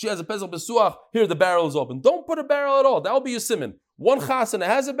 look, she has a Pesach Besuach, here the barrel is open. Don't put a barrel at all. That'll be your simon. One chasana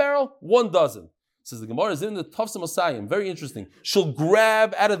has a barrel, one doesn't. Says the Gemara is in the Tafsim Asayim. Very interesting. She'll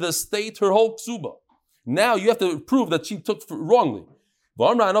grab out of the estate her whole ksuba. Now you have to prove that she took wrongly. I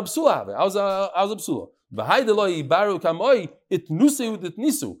was a psula.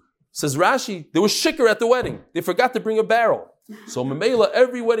 Says Rashi, there was shikr at the wedding. They forgot to bring a barrel. So Mamela,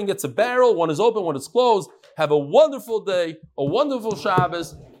 every wedding gets a barrel. One is open, one is closed. Have a wonderful day, a wonderful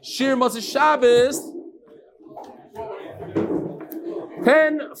Shabbos. Shir Matzah Shabbos.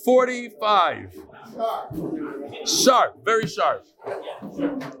 10:45. Sharp, very sharp.